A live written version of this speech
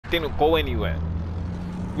didn't go anywhere.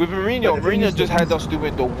 With Mourinho, Mourinho just had us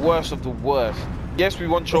doing the worst of the worst. Yes, we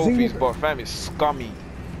won trophies, but fam, it's scummy.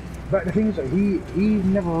 But the thing is, he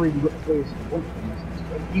never really got the players he wanted.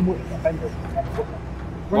 He wanted defenders.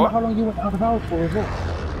 Remember how long you went out of hours for as well?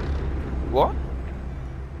 What?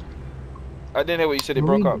 I didn't hear what you said. It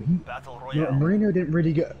broke up. Mourinho didn't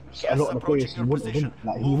really get a lot of the players he wanted.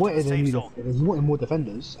 Like he wanted more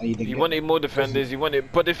defenders, and he didn't. He wanted more defenders. He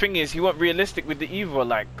wanted, but the thing is, he wasn't realistic with the Evo.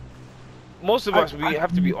 Like most of us, we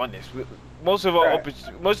have to be honest. Most of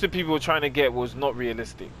the people were trying to get was not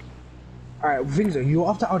realistic. Alright, the thing is, you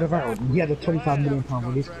after Alderweireld, he had a £25 million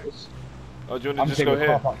release clause. Oh, do you want to just go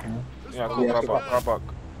here? Yeah, cool. Car park.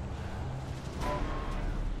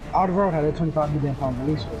 Alderweireld had a £25 million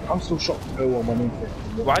release clause. I'm still shocked no one went into it.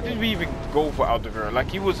 Why did we even go for Alderweireld? Like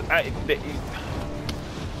he was at he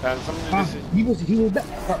was better.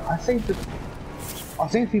 I saying to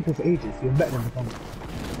people for ages, he was better than the Congo.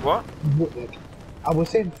 What? I was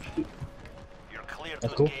saying.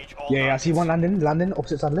 That's cool. Yeah, I see one landing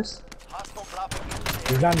opposite side list.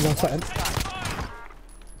 He's landing on something.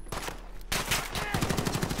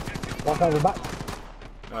 One side of the back.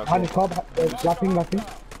 Behind his car, lapping.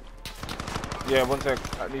 Yeah, one sec.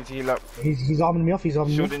 I need to heal up. He's arming me off. He's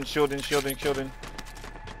arming me off. Shielding.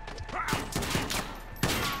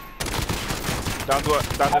 Down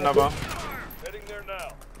another. Heading there now.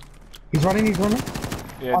 He's running.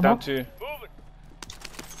 Yeah, down two.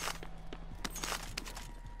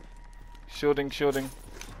 Shielding.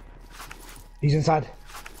 He's inside.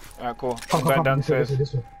 Alright, cool. Come, downstairs.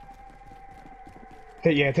 This way.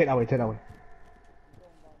 Take that way.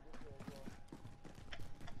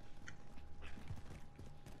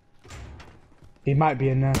 He might be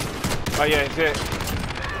in there. Oh yeah, it's it.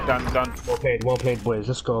 Done. Well played, boys.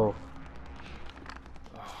 Let's go.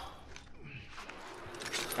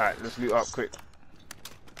 Alright, let's loot up quick.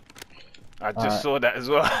 I just saw that as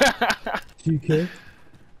well. 2K.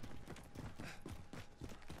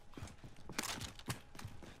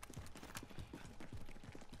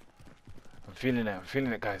 I'm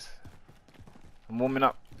feeling it, guys. I'm warming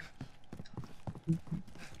up.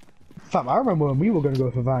 Fam, I remember when we were going to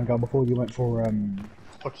go for Vanguard before you went for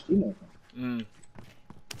Pochettino.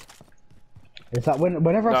 It's like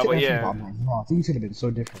whenever I sit there, I'm like, wow, things could have been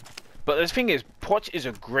so different. But the thing is, Poch is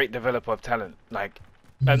a great developer of talent. Like,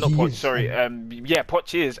 not Poch, sorry. Yeah,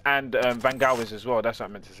 Poch is, and Van Gaal is as well. That's what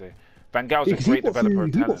I meant to say. Van Gaal is a great developer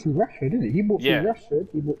of talent. He bought through Rashford, didn't he? He bought through Rashford.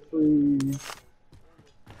 He bought through.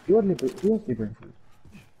 Who else did he bring through?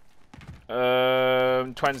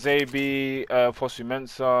 Twanzebe,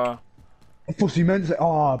 Fosu-Mensah. Fosu-Mensah.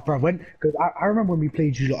 Oh, bro, because I remember when we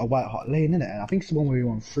played you lot at White Hart Lane, innit? And I think it's the one where we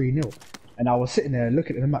won 3-0. And I was sitting there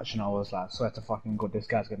looking at the match, and I was like, I swear to fucking God, this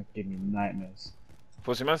guy's gonna give me nightmares.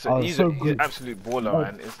 Fosu-Mensah, he's an absolute baller,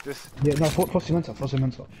 man. It's this. Yeah, no,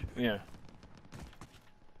 Fosu-Mensah. Yeah.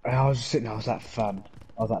 And I was just sitting there, I was like, fam.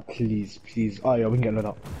 I was like, please. Oh yeah, we can get lit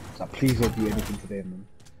up. I was like, please don't do anything today, man.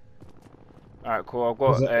 Alright, cool. I've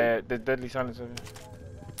got the Deadly Silence over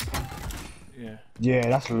here. Yeah,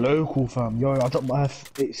 that's local, fam. Yo, I dropped my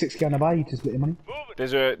 6k on the buy you to split your money.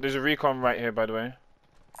 There's a recon right here, by the way.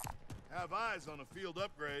 Have eyes on a field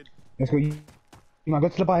upgrade. Let's go. You might go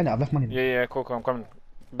to the buy, innit? I've left money. Yeah, cool. I'm coming.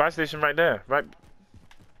 Buy station right there, right?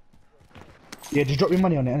 Yeah, just drop your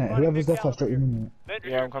money on it, innit? Whoever's there first, drop your money on it.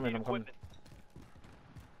 Yeah, I'm coming.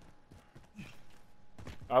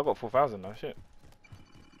 I got 4,000 now, shit.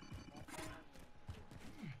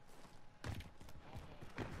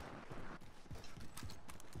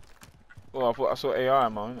 Oh, I thought I saw AR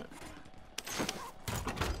ammo, innit?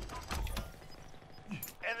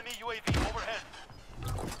 Enemy UAV overhead.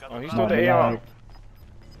 Oh, he stole the AR.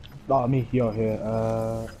 Oh, me, you're here.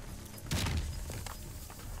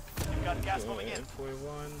 Got gas moving in.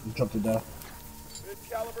 You dropped it there. Mid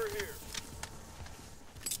caliber here.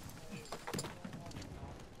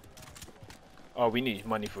 Oh, we need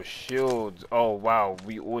money for shields. Oh wow,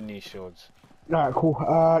 we all need shields. Alright, cool.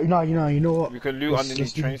 You know what? We can loot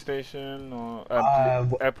underneath train station or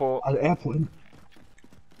airport. Airport.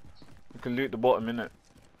 We can loot the bottom, innit?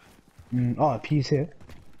 Oh, a piece here.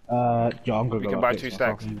 Yeah, I'm gonna go. We can buy 2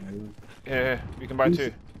 stacks. Yeah, we can buy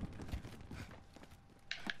 2.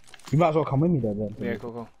 You might as well come with me there, then. Yeah,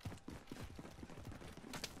 cool.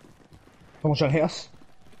 Someone trying to hit us.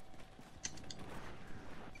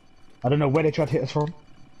 I don't know where they tried to hit us from.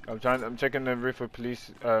 I'm checking the roof of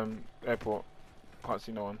police airport. Can't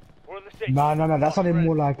see no one. No. That's something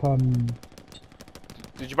more like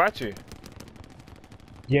Did you buy 2?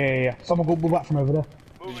 Yeah. Someone go back from over there.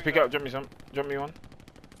 Did you pick up? Drop me one.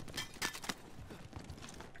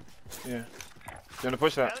 Yeah. You wanna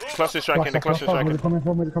push that? Cluster striking, the cluster Where striking. they coming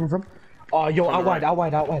from? Where they coming from? Oh, yo, From out the wide, right. out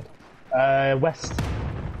wide, out wide. West.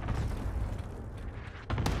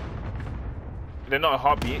 They're not a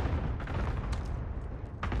heartbeat.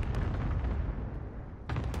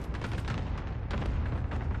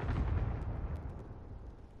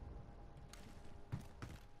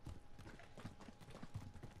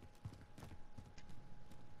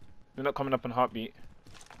 They're not coming up on heartbeat.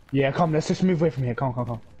 Yeah, come, let's just move away from here. Come.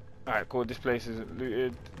 Alright, cool. This place is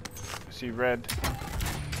looted. See red.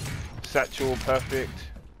 Satchel, perfect.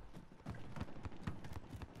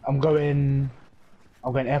 I'm going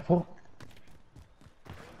airport.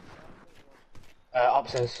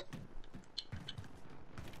 Upstairs.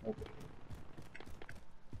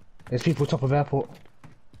 There's people top of airport.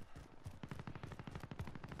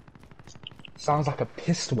 Sounds like a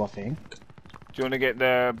pistol, I think. Do you want to get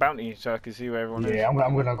the bounty so I can see where everyone is? Yeah, I'm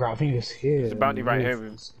gonna grab. I think it's here. There's a bounty right here.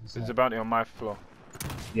 Roof. There's a bounty on my floor.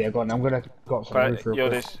 Yeah, go on. I'm gonna got some roof real Yo,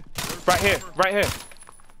 quick. this. Right here, right here.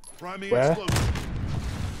 Priming Where? explosive.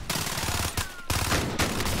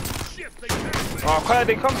 Shift, they can't make Oh, Kyle,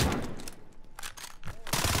 they come.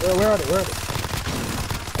 Where are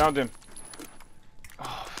they? Downed him.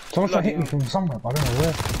 Someone's trying to hit me from somewhere, but I don't know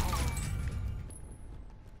where.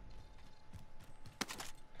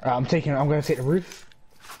 I'm gonna take the roof.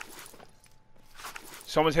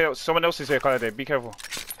 Someone's here. Someone else is here, Kyle. Be careful.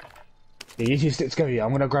 Yeah, you just let's go. Yeah,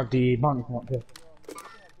 I'm gonna grab the bounty from up here.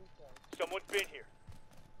 Someone's been here.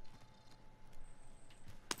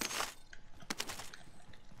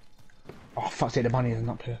 Oh fuck it, the bounty isn't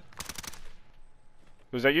up here.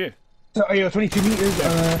 Was that you? So, oh, yeah, 22 meters.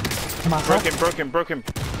 Come on, Broke him.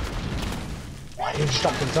 Oh, he just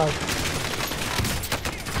jumped inside.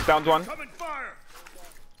 Downed one. Coming fire.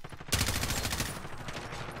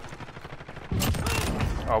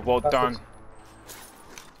 Oh, well done.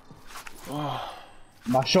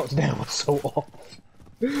 My shots there were so off.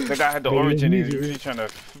 The guy had the Yeah, origin. He's easy.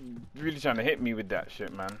 really trying to hit me with that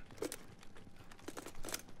shit, man.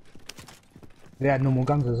 They had normal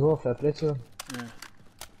guns as well. Fair play to them. Yeah.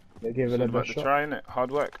 They gave it It's a about best to shot. try, innit?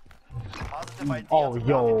 Hard work Positive ID Oh on the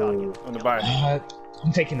yo. target. on the buy.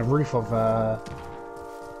 I'm taking the roof of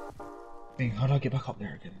thing. How do I get back up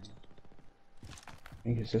there again? I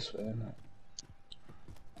think it's this way, isn't it?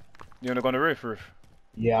 You wanna go on the roof?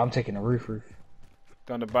 Yeah, I'm taking the roof.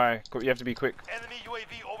 Down the buy. You have to be quick. Enemy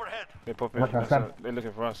UAV overhead. They pop in. Okay, fam. They're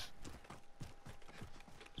looking for us.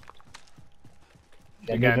 Yeah,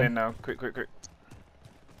 They're getting moving. in now. Quick.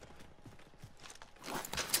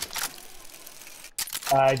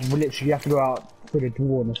 You literally have to go out through the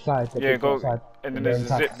door on the side. Yeah, go. Outside, And then they're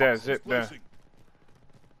there's a inside. zip there, zip there. Placing.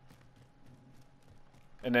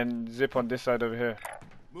 And then zip on this side over here.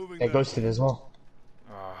 Moving They're back. ghosted as well.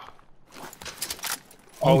 Ah.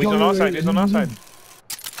 Oh, he's on our side. He's on our side.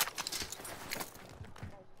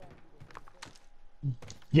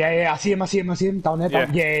 Yeah, I see him down there.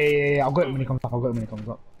 Yeah. Yeah. I'll get him when he comes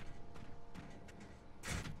up.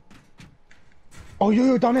 Oh,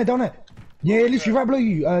 yo, down there. Yeah, literally right below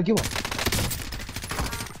you, Gil.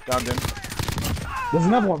 Downed him. There's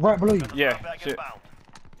another one right below you. Yeah, Back shit. inbound.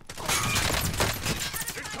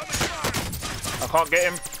 I can't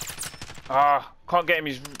get him. Ah, can't get him.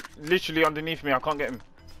 He's literally underneath me. I can't get him.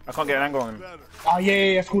 I can't get an angle on him. Better. Ah, yeah,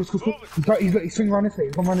 it's cool. He's swinging around this way.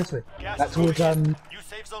 He's gone around this way. Gas That's is towards moving in. New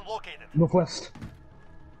safe zone located. northwest.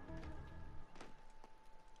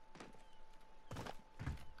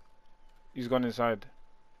 He's gone inside.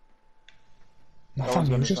 No, That fam, one's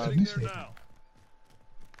he gone was just inside. on this There way. now.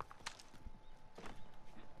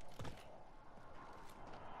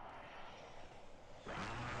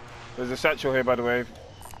 There's a satchel here, by the way.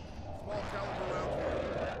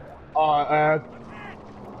 Small caliber round.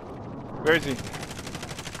 Where is he?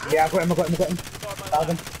 Yeah, I got him. Found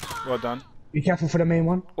him. Well done. Be careful for the main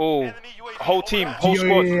one. Oh, Enemy UAV whole team, overhead. whole Yeah,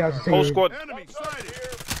 squad, yeah, I was whole saying- squad, Enemy sighted.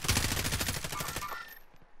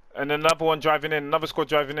 and another one driving in. Another squad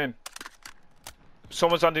driving in.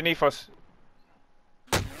 Someone's underneath us.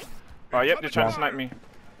 Oh, yep, they're trying to snipe me.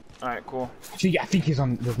 Alright, cool. See, I think he's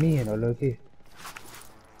on with me, low key.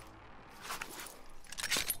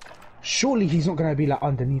 Surely he's not gonna be like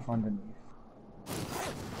underneath. Alright,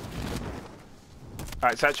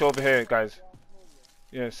 satchel over here, guys.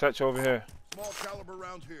 Yeah, satchel over here. Small caliber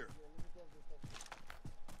round here.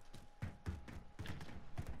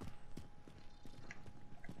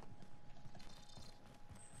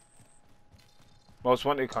 Most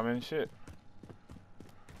wanted coming, shit.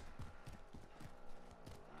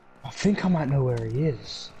 I think I might know where he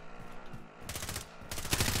is.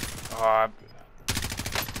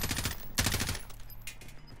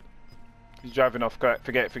 He's driving off.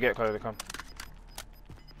 Forget Color to come.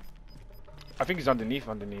 I think he's underneath.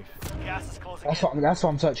 Gas is closing That's what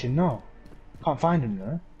I'm searching now. Can't find him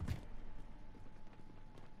though.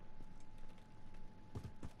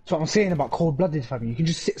 That's what I'm saying about cold-blooded family. You can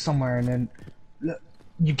just sit somewhere and then look.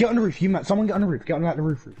 You get on the roof. Someone get on the roof. Get on like the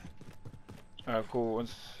roof. Cool.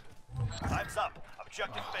 Once... Time's up.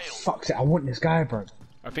 Objective failed. Fuck it. I want this guy, bro.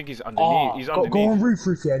 I think he's underneath. He's underneath. Go on roof,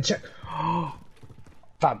 yeah, and check.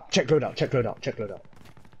 Fam, check loadout.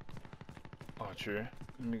 Oh, true.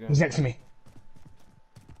 Let me go. He's next to me.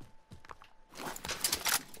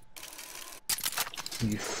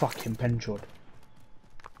 You fucking penchord.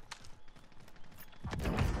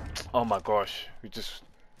 Oh my gosh. We just...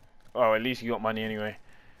 Oh, at least you got money anyway.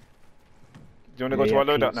 Do you want to go to our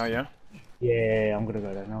loadout now, yeah? Yeah, I'm gonna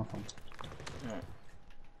go there now, fam. Yeah.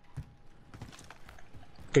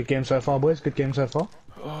 Good game so far, boys. Good game so far.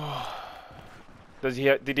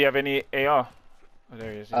 Did he have any AR? Oh,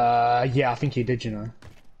 there he is. Yeah, I think he did, you know.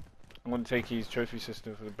 I'm gonna take his trophy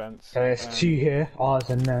system for the bands. So there's two here, ours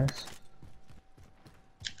and theirs.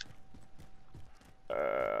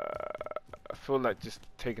 I feel like just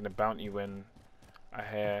taking a bounty when I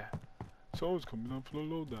hear someone's coming up for the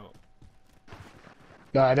loadout.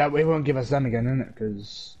 No, that it won't give us them again, innit?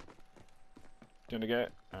 Because Do you wanna get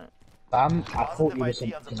it? Alright. I thought you were Positive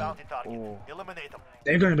ID on the something. bounty target. Ooh. Eliminate them.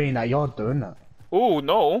 They're gonna be in that yard, though, innit? Oh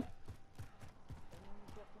no!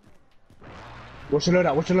 Watch your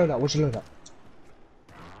loadout.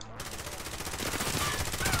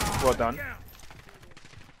 Well done.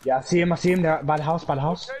 Yeah, I see him there by the house.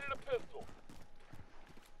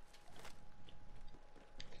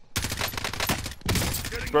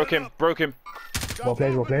 Broke him. Well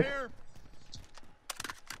played.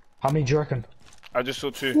 How many do you reckon? I just saw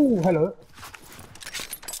 2. Ooh, hello.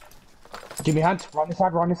 Give me a hand. Run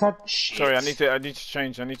this side. Shit. Sorry, I need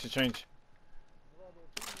to change.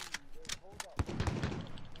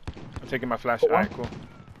 I'm taking my flash. Alright, cool.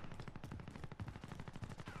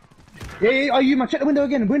 Yeah, oh, you man, check the window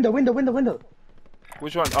again. Window.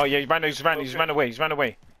 Which one? Oh yeah, he's ran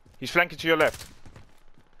away. He's flanking to your left.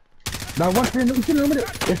 No, he's in the middle.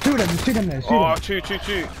 There's two of them there. Oh, two.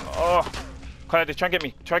 Oh, Khaled, try and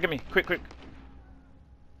get me. Quick.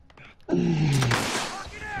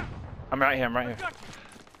 I'm right here.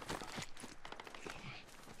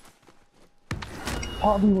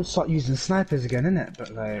 Part of me will start using snipers again, innit? But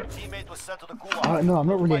like, Teammate was sent to the gulag. no, I'm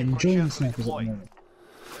not really Fight for enjoying chance to snipers at the deploy. moment.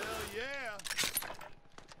 Hell yeah.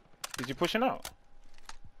 Is he pushing out?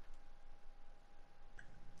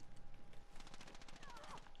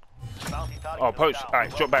 Bounty target Oh, is post. down.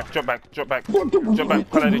 Alright, drop back. Khaled, What?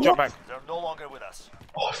 drop back. They're no longer with us.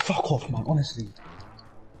 Oh, fuck off, man. Honestly.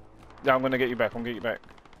 Yeah, I'm gonna get you back.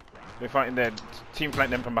 They're fighting there. Team flank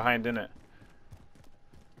them from behind, innit?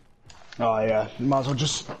 Oh yeah, might as well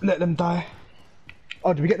just let them die.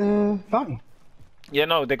 Oh, did we get the bounty? Yeah,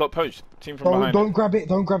 no, they got poached. Team from behind. Don't grab it.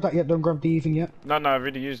 Don't grab that yet. Don't grab the thing yet. No, I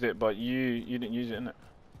already used it, but you didn't use it, innit?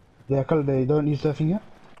 Yeah, colour they don't use the thing yet.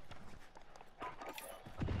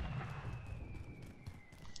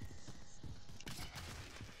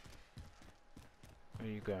 Where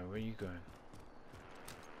you going?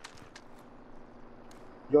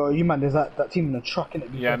 Yo, you man, there's that team in the truck, innit?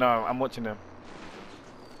 Yeah, no, I'm watching them.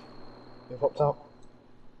 They popped out.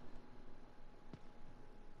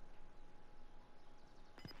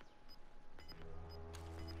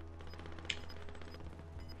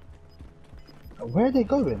 Where are they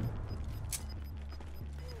going?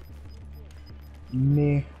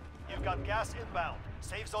 Me. You've got gas inbound.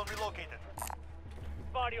 Safe zone relocated.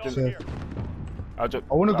 Body Just- over here. I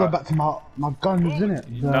want to go back to my guns, innit?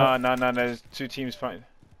 No, there's 2 teams fighting.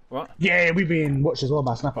 What? Yeah, we've been watched as well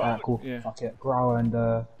by Snapper. Alright, cool. Yeah. Fuck it. Growl and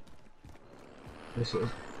this is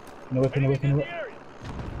no whip.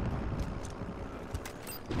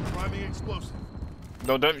 Priming explosive.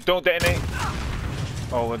 No, don't detonate.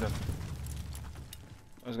 Oh, well done.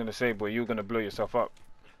 I was gonna say, boy, you're gonna blow yourself up.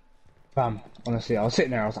 Bam. Honestly, I was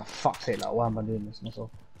sitting there. I was like, "Fuck's sake! Like, why am I doing this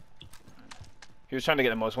myself?" He was trying to get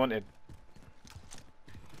the most wanted.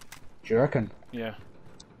 Do you reckon? Yeah,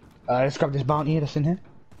 Let's grab this bounty that's in here.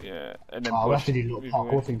 yeah, and then Oh, we'll have push. to do a little Move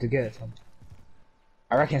parkour away. thing to get it. Son.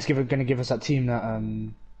 I reckon it's gonna give us that team that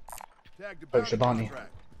Tag the Poach the bounty.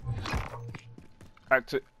 contract.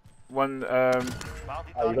 Active one. Bounty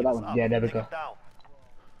Oh, you got target that is one? up. Yeah, there we Take go. it down.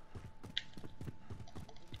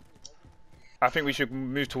 I think we should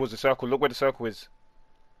move towards the circle. Look where the circle is.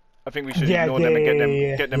 I think we should Yeah, ignore them and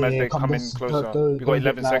yeah, get them as they come in this- closer. don't We got get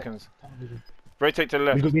 11 that. seconds. Rotate to the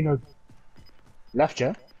left. We know. Left,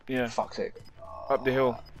 yeah. Yeah, Fuck's sake. up the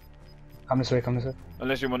hill. Come this way.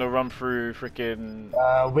 Unless you want to run through freaking.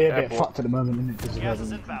 We're a bit Airport. fucked at the moment, innit? 'Cause of Gas is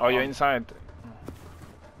everything. inbound. Oh, you're inside.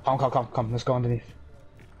 Come. Let's go underneath.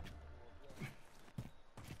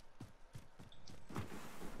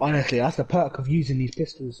 Honestly, that's the perk of using these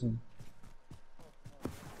pistols. Man.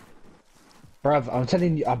 Bruv, I'm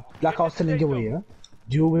telling you, like I was telling you, yeah?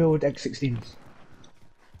 Dual wield X16s.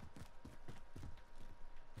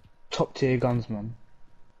 Top tier guns, man.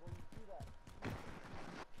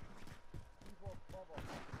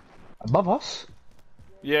 Above us?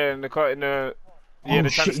 Yeah, in the car, in the... Yeah, Oh, they're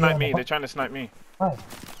trying to shit, snipe yeah, me. above- They're trying to snipe me. Right.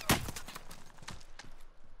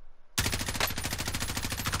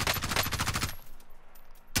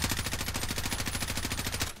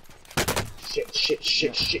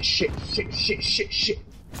 Shit.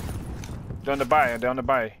 They're on the buy. They're on the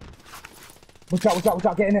buy. Watch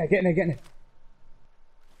out. Get in there.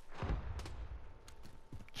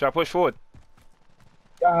 Should I push forward?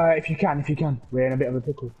 If you can. We're in a bit of a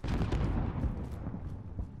pickle.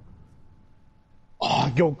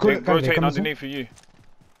 Oh, yo, They're good. rotating underneath for you.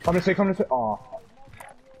 Come this way. Oh.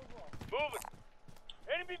 Moving.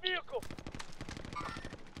 Enemy vehicle.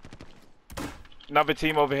 Another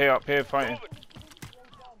team over here, up here, fighting.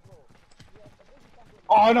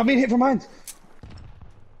 Oh, no, I'm being hit from behind.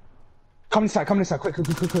 Come inside, quick. What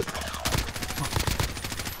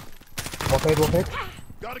peg?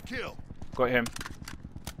 Got a kill. Got him.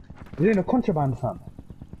 You're doing a contraband, fam.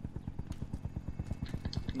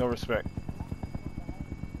 No respect.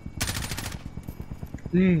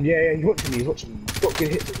 Yeah, he's watching me. He's got good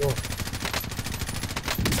hits as well.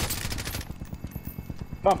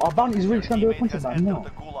 Fam, our bounty's really trying to do a Teammate has contraband entered now. the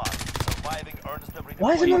gulag. Surviving earns them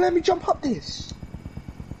Why is it redeployment. not letting me jump up this?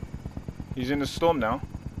 He's in the storm now.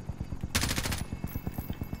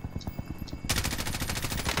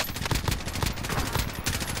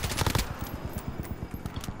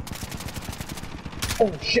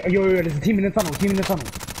 Oh shit, yo, there's a team in the tunnel.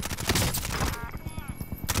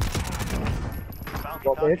 Bounty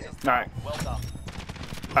Got target it. is Nah. down. Well done.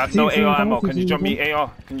 I have no See, AR see, ammo. see, Can you see, jump see. me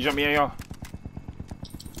AR? Can you jump me AR?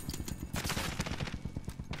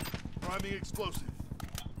 Priming explosive.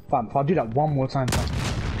 Fam, if I do that one more time, fam.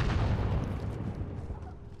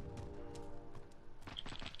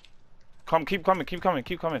 Come, keep coming.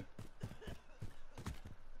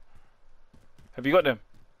 Have you got them?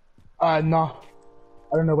 No.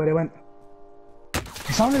 I don't know where they went.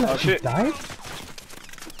 It sounded like Oh, she shit. died.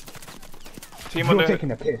 Team on You're the... taking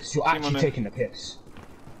the piss. You're team actually on the- taking the piss.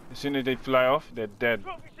 As soon as they fly off, they're dead.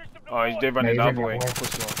 Oh, they're running Yeah, the he's other way. running that way.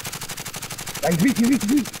 Push off. Like, weak.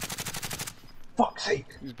 Fuck's sake.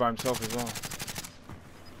 He's by himself as well.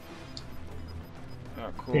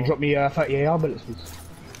 Alright, cool. Can you drop me 30 AR bullets, please?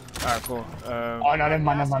 Alright, cool. Oh, no, never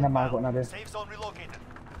mind. I got another. Safe zone relocated.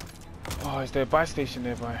 Oh, is there a buy station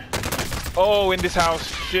nearby? Oh, in this house.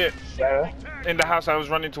 Shit. Yeah. In the house I was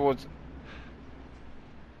running towards.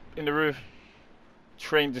 In the roof.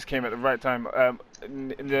 Train just came at the right time. In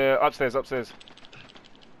the upstairs.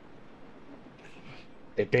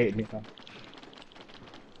 They baited me, fam.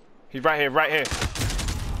 He's right here.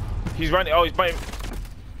 He's running. Oh, he's biting.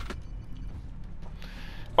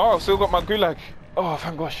 Oh, I've still got my gulag. Oh,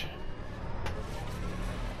 thank gosh.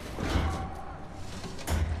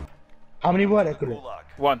 How many were there, Kulu? Gulag.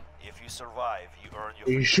 One. If you survive, you earn your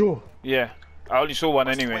Are you sure? Yeah. I only saw one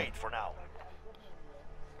anyway. Wait for now.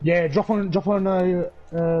 Yeah, drop on,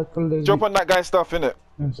 Kulu's Drop on that guy's stuff, innit?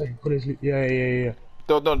 loot. Kulu's loot. Yeah.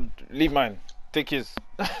 Don't leave mine. Take his.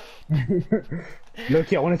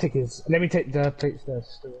 Look, I want to take his. Let me take the plates there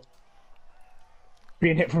still.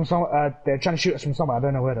 Being hit from somewhere. They're trying to shoot us from somewhere. I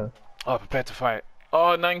don't know where though. Oh, prepare to fight.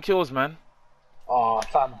 Oh, 9 kills, man. Oh,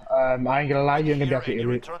 fam. I ain't gonna lie, you ain't gonna be Here able to get and your you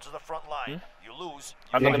loot. return to the front line. You lose.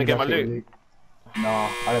 I'm not gonna get my loot. No,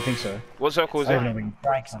 I don't think so. What circle is I it? don't know when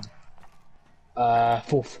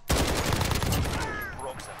fourth.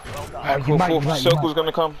 Brooks, well done. Alright, you cool, might, fourth. you might. Circle's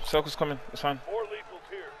gonna come. Circle's coming. It's fine. 4 lethals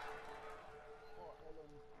here.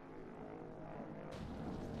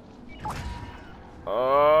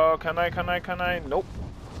 Oh, can I? Nope.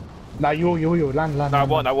 Nah, you land. No, I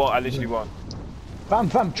won't. I literally won't. Fam,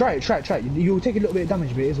 try it. You'll take a little bit of damage,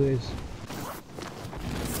 but it is what it is.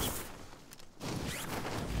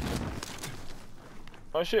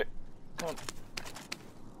 Oh shit. Come on.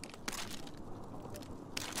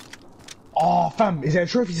 Oh, fam, is there a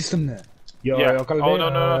trophy system there? Yo, Yeah. yo, Oh,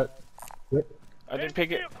 no. What I didn't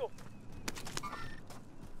pick it.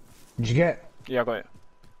 did you get? Yeah, I got it.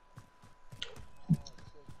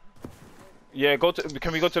 Yeah,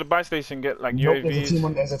 can we go to the buy station and get like Nope,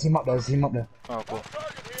 UAVs? there's a team up there. Oh, cool.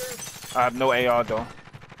 I have no AR though.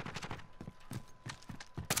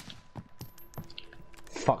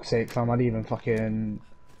 Fuck's sake, fam, I didn't even fucking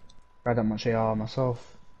grab that much AR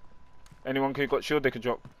myself. Anyone who got shield they could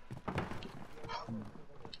drop.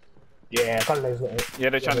 Yeah, Khalid's got it. Yeah,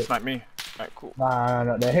 they're trying to snipe me. Alright, cool.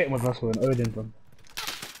 Nah, they're hitting with us with an Odin from.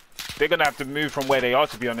 They're gonna have to move from where they are,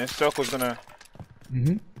 to be honest. Circle's gonna.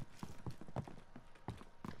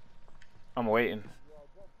 I'm waiting.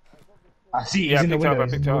 I see. Yeah, He's in the window. I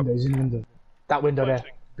picked it up. He's in the window. That window there.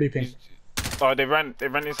 Blue ping. Oh, they ran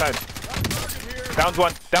inside. Downed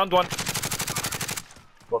one. Downed one.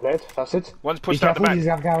 What bed? That's it. One's pushed out the back.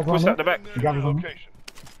 Pushed out the back.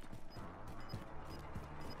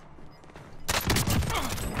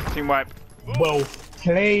 Team wipe. Well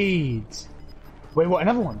played. Wait, what?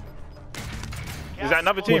 Another one? Is that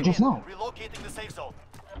another team? What, just now? Relocating the safe zone.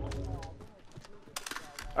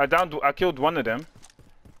 I killed one of them.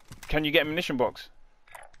 Can you get a munition box?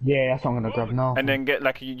 Yeah, that's what I'm gonna grab now. And then get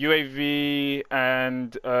like a UAV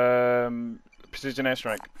and precision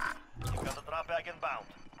airstrike. You've got the drop bag inbound.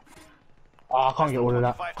 Oh, I can't get all of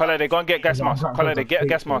that. Color, they go and get gas mask. Color, they get a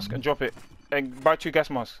gas mask and drop it. And buy 2 gas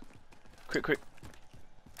masks. Quick, quick.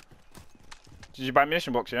 Did you buy a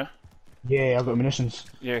munition box, yeah? Yeah, I've got munitions.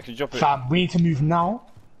 Yeah, can you drop it? Fam, we need to move now.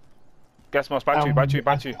 Gas mask, buy 2, buy 2,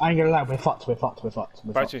 buy 2. I ain't gonna lie, we're fucked.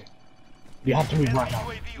 Buy 2. We have to move right now.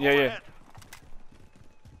 UAV Yeah, yeah. overhead.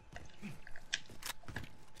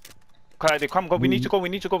 Color, they come, go. We need to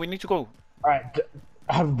go. Alright,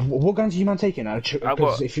 what guns are you man taking?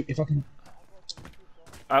 Because if I can.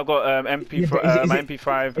 I've got MP, Yeah, my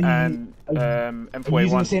MP5 and Are you using the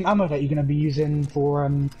M4A1. same ammo that you're gonna be using for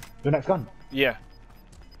your next gun? Yeah.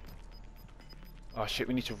 Oh shit,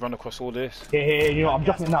 we need to run across all this. Yeah, you know, I'm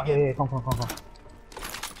dropping it now. Yeah, come.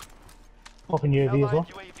 Popping UAV as well.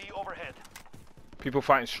 Allied UAV overhead. People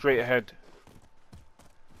fighting straight ahead.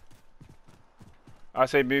 I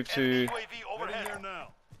say move to. Enemy UAV overhead.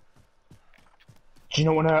 Do you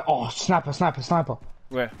not wanna? Oh, sniper.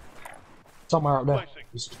 Where? Somewhere up there.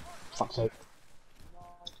 Just, fuck's sake.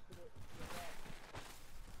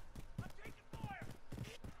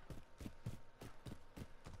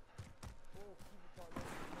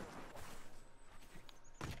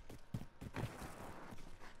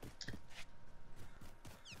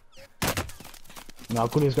 No,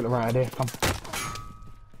 Cooley's got the right idea. Come.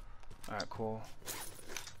 Alright, cool.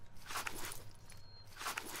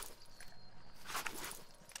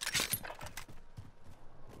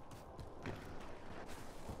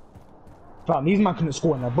 Fam, these man couldn't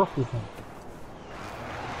score in their broccoli thing.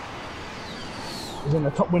 He's in the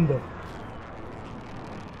top window.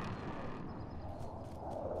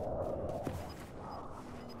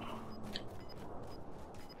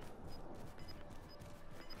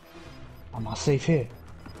 Am I safe here?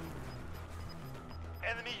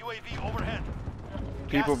 Enemy UAV overhead.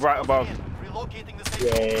 People Gas is right above. closing in. Relocating the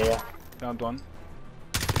safe zone. Yeah. Downed one.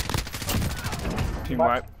 Team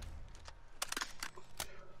wipe.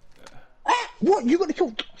 What? You got to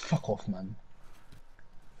kill? Fuck off, man.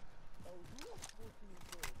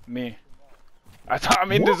 Me.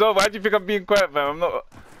 I'm in the zone. Why do you think I'm being quiet, man? I'm not.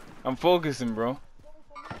 I'm focusing, bro.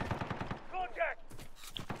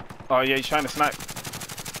 Oh yeah, he's trying to snipe.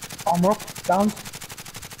 Armor up, down.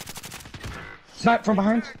 Snipe from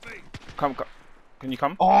behind. Come. Can you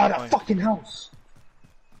come? Oh, that fucking house.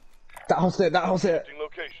 That house there.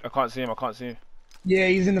 I can't see him. Yeah,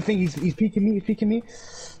 he's in the thing. He's peeking me.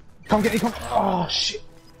 Come get me, come. Oh shit.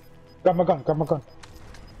 Grab my gun.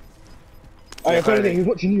 Oh yeah, go there. He's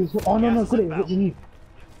watching you. Oh no, good. He's watching you.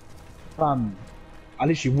 I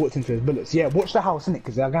literally walked into his bullets. Yeah, watch the house, innit?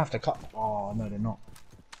 Because they're gonna have to cut. Oh no, they're not.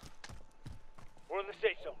 We're in the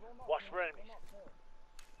safe zone. Watch for enemies.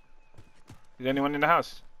 Is anyone in the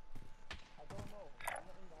house?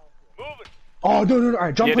 Moving. Oh no!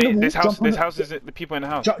 Alright, jump Yeah, on the wall. this house is the people in the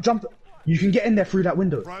house. Jump. You can get in there through that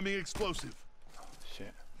window. Priming explosive.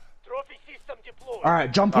 Shit. Trophy system deployed.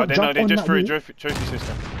 Alright, jump Oh, on. they Jump on just that threw a wall. trophy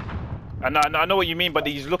system. I know what you mean, but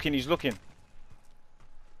he's looking.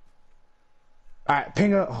 Alright,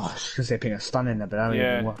 pinger. Oh, I was gonna say pinger stunning there, but that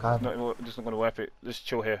Yeah, didn't work out. just not gonna worth it. Let's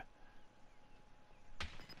chill here.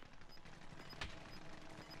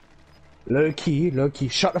 Low key.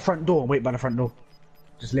 Shut the front door and wait by the front door.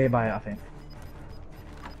 Just lay by it, I think.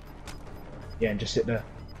 Yeah, and just sit there.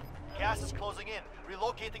 Gas is closing in.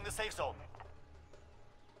 Relocating the safe zone.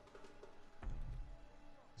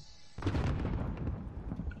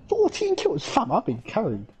 14 kills, fam. I've been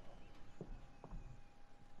carried.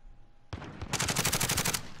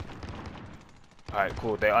 Alright,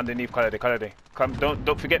 cool. They're underneath Color Day. Come,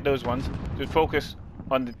 don't forget those ones. Just focus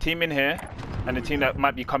on the team in here and the team that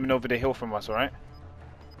might be coming over the hill from us. All right.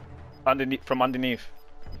 From underneath.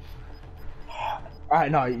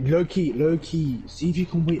 Alright, no, low key. See if you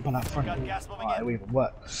can wait by that front Got door. gas moving Alright, in. it won't even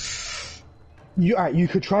work. You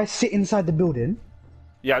could try sit inside the building.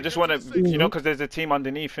 Yeah, I just want to, because there's a team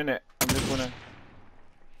underneath, innit? I'm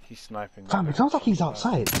He's sniping. Fam, it sounds like he's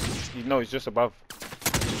outside. No, he's just above.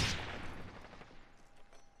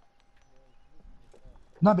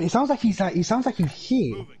 No, but it sounds like he's like, he sounds like he's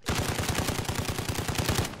here. Moving.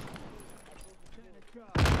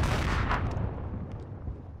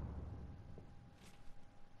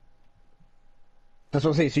 That's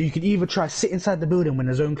what I'm saying. So you can either try sit inside the building when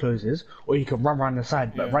the zone closes, or you can run around the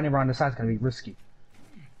side. But Yeah. running around the side is gonna be risky.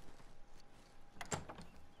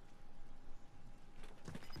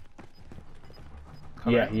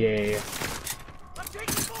 Come Yeah, in. yeah. I'm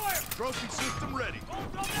taking fire. Trophy system ready.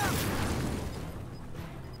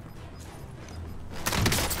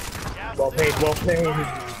 Well played, well played.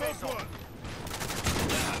 Close one.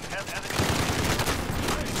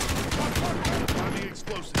 Finding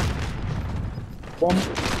explosive. One.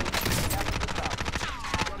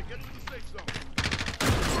 Gotta get to the safe zone.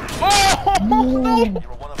 No! No!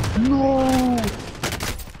 You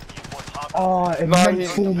want hop Oh, No,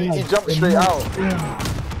 immense form, he man. jumped straight out. Yeah.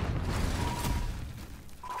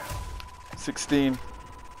 16,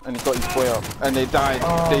 and he got his boy up, and they died.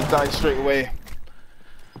 Oh. They died straight away.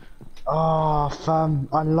 Oh, fam,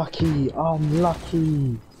 unlucky,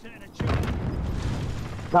 unlucky.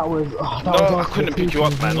 That was. Oh, that No, was I after couldn't the pick you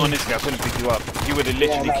up, preseason, man. yeah. Honestly, I couldn't pick you up. You would have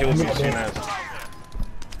literally that killed was me as soon not as.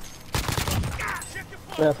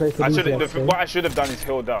 Fair play to I these should guys, have. What I should have done is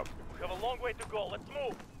held up. We have a long way to go. Let's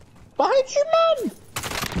move. Behind you, man!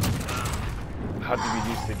 How do we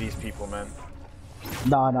lose to these people, man?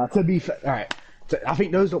 Nah, to be fair, alright. I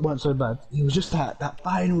think those that weren't so bad. It was just that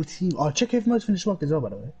final team. Oh, check if most finished work as well, by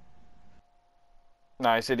the way.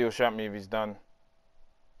 Nah, he said he'll shout me if he's done.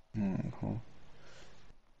 Cool.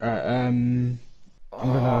 Alright, I'm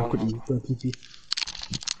gonna quickly go PT.